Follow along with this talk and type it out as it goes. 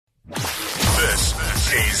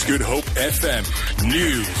This is Good Hope FM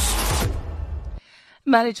News.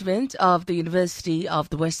 Management of the University of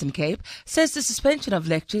the Western Cape says the suspension of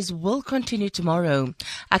lectures will continue tomorrow.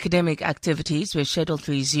 Academic activities were scheduled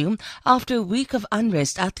to resume after a week of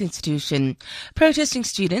unrest at the institution. Protesting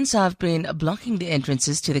students have been blocking the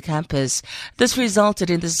entrances to the campus. This resulted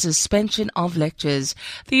in the suspension of lectures.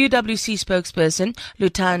 The UWC spokesperson,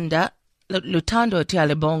 Lutando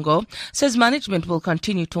Tialebongo, says management will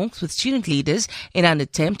continue talks with student leaders in an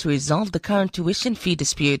attempt to resolve the current tuition fee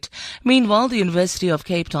dispute. Meanwhile, the University of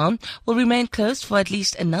Cape Town will remain closed for at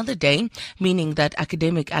least another day, meaning that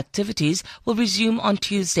academic activities will resume on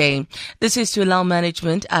Tuesday. This is to allow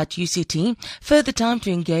management at UCT further time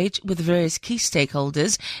to engage with various key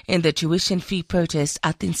stakeholders in the tuition fee protest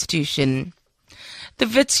at the institution. The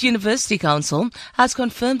Wits University Council has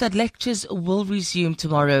confirmed that lectures will resume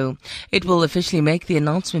tomorrow. It will officially make the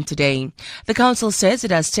announcement today. The council says it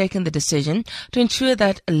has taken the decision to ensure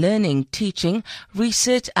that learning, teaching,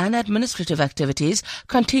 research and administrative activities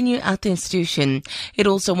continue at the institution. It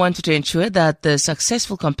also wanted to ensure that the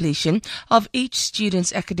successful completion of each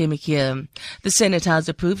student's academic year. The Senate has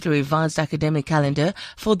approved a revised academic calendar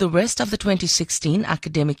for the rest of the 2016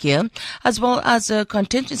 academic year, as well as a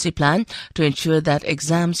contingency plan to ensure that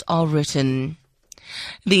exams are written.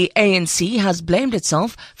 The ANC has blamed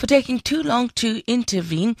itself for taking too long to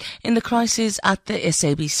intervene in the crisis at the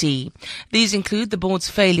SABC. These include the board's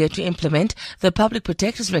failure to implement the public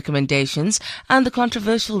protector's recommendations and the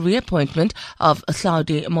controversial reappointment of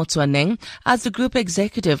Hlaudi Motsoeneng as the group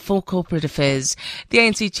executive for corporate affairs. The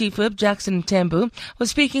ANC chief whip, Jackson Mthembu,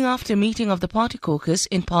 was speaking after a meeting of the party caucus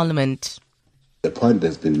in Parliament. The point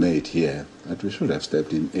has been made here that we should have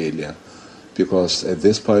stepped in earlier. Because at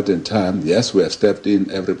this point in time, yes, we have stepped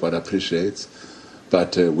in, everybody appreciates,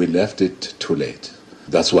 but we left it too late.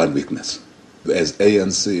 That's one weakness. As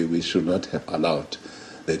ANC, we should not have allowed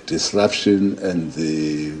the disruption and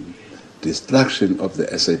the destruction of the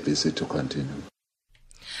SABC to continue.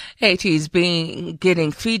 Haiti is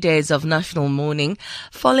getting 3 days of national mourning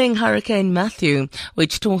following Hurricane Matthew,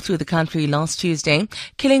 which tore through the country last Tuesday,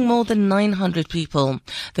 killing more than 900 people.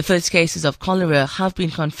 The first cases of cholera have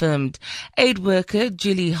been confirmed. Aid worker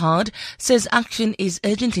Julie Hard says action is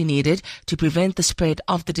urgently needed to prevent the spread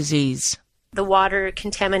of the disease. The water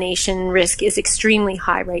contamination risk is extremely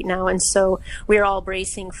high right now, and so we're all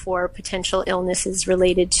bracing for potential illnesses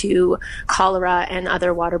related to cholera and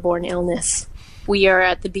other waterborne illness. We are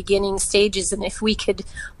at the beginning stages, and if we could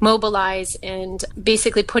mobilize and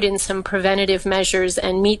basically put in some preventative measures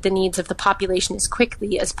and meet the needs of the population as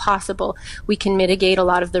quickly as possible, we can mitigate a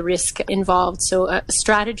lot of the risk involved. So a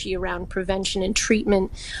strategy around prevention and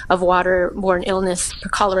treatment of waterborne illness,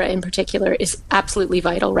 cholera in particular, is absolutely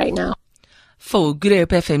vital right now. For Good Hope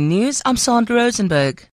FM News, I'm Sandra Rosenberg.